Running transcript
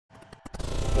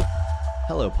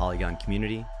Hello Polygon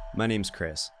community, my name's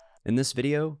Chris. In this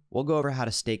video, we'll go over how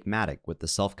to stake Matic with the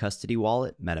self-custody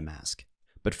wallet MetaMask.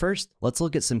 But first, let's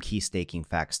look at some key staking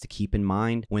facts to keep in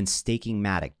mind when staking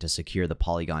Matic to secure the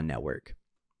Polygon Network.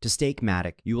 To stake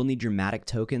Matic, you will need your Matic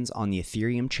tokens on the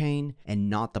Ethereum chain and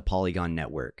not the Polygon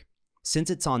Network. Since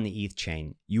it's on the ETH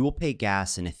chain, you will pay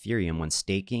gas in Ethereum when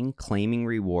staking, claiming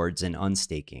rewards, and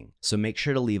unstaking, so make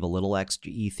sure to leave a little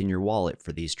extra ETH in your wallet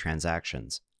for these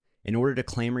transactions. In order to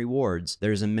claim rewards,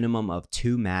 there's a minimum of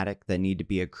 2 Matic that need to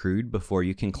be accrued before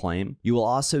you can claim. You will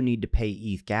also need to pay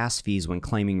ETH gas fees when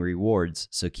claiming rewards,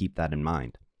 so keep that in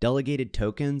mind. Delegated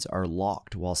tokens are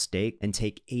locked while staked and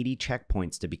take 80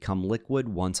 checkpoints to become liquid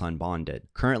once unbonded.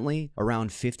 Currently,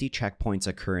 around 50 checkpoints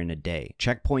occur in a day.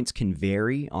 Checkpoints can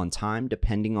vary on time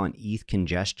depending on ETH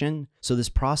congestion, so this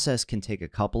process can take a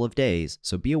couple of days,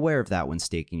 so be aware of that when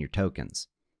staking your tokens.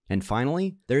 And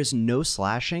finally, there is no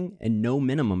slashing and no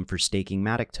minimum for staking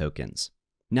Matic tokens.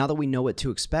 Now that we know what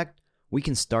to expect, we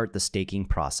can start the staking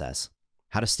process.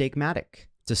 How to stake Matic?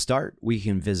 To start, we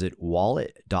can visit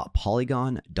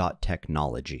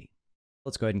wallet.polygon.technology.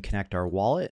 Let's go ahead and connect our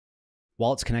wallet.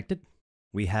 Wallet's connected.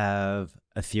 We have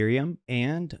Ethereum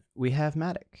and we have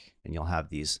Matic. And you'll have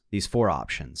these 4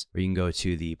 options where you can go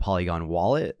to the Polygon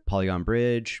wallet, Polygon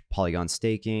bridge, Polygon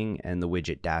staking, and the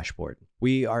widget dashboard.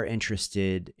 We are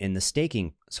interested in the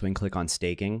staking, so we can click on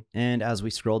staking. And as we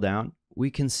scroll down,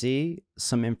 we can see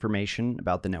some information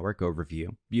about the network overview.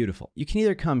 Beautiful. You can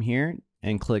either come here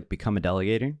and click become a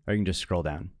delegator, or you can just scroll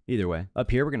down. Either way.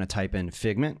 Up here, we're going to type in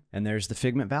Figment, and there's the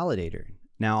Figment validator.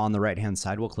 Now on the right-hand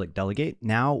side, we'll click delegate.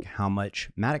 Now how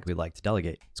much Matic we'd like to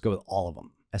delegate. Let's go with all of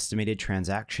them. Estimated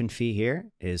transaction fee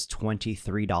here is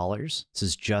 $23. This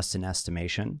is just an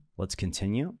estimation. Let's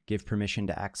continue. Give permission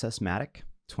to access Matic,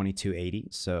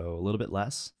 $22.80, so a little bit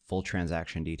less. Full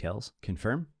transaction details.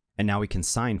 Confirm. And now we can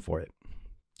sign for it.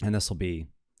 And this will be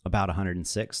about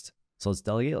 106th. So let's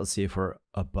delegate. Let's see if we're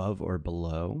above or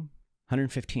below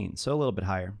 115. So a little bit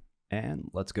higher. And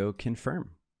let's go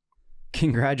confirm.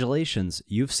 Congratulations.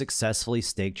 You've successfully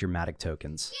staked your Matic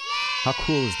tokens. How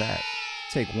cool is that?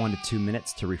 Take 1 to 2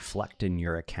 minutes to reflect in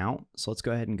your account. So let's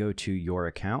go ahead and go to your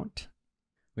account.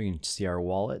 We can see our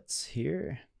wallets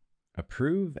here.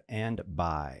 Approve and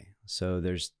buy. So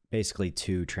there's basically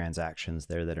 2 transactions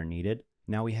there that are needed.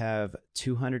 Now we have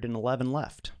 211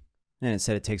 left. And it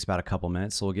said it takes about a couple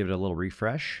minutes, so we'll give it a little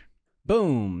refresh.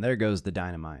 Boom, there goes the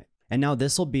dynamite. And now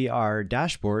this will be our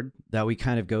dashboard that we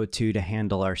kind of go to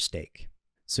handle our stake.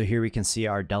 So here we can see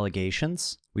our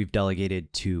delegations. We've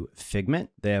delegated to Figment.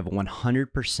 They have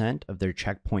 100% of their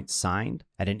checkpoints signed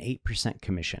at an 8%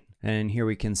 commission. And here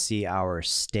we can see our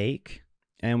stake,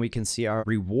 and we can see our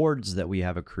rewards that we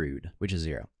have accrued, which is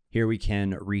 0. Here we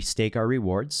can restake our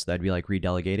rewards. That'd be like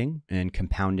redelegating and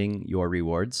compounding your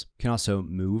rewards. You can also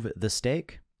move the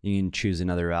stake. You can choose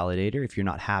another validator if you're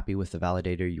not happy with the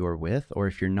validator you're with, or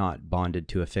if you're not bonded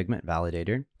to a Figment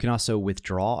validator. You can also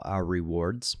withdraw our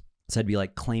rewards. So that'd be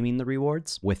like claiming the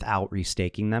rewards without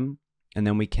restaking them. And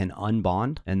then we can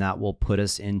unbond, and that will put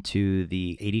us into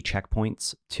the 80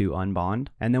 checkpoints to unbond.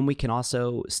 And then we can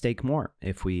also stake more.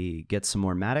 If we get some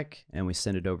more Matic and we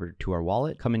send it over to our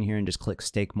wallet, come in here and just click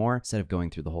stake more instead of going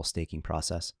through the whole staking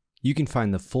process. You can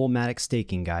find the full Matic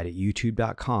staking guide at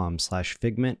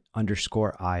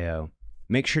youtube.com/figment_io.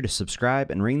 Make sure to subscribe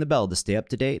and ring the bell to stay up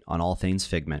to date on all things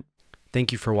Figment.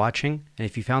 Thank you for watching, and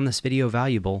if you found this video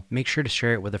valuable, make sure to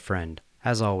share it with a friend.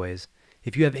 As always,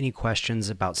 if you have any questions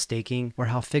about staking or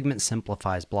how Figment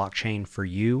simplifies blockchain for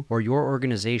you or your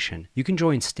organization, you can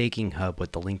join Staking Hub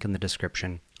with the link in the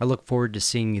description. I look forward to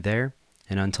seeing you there,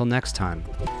 and until next time,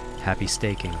 happy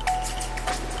staking.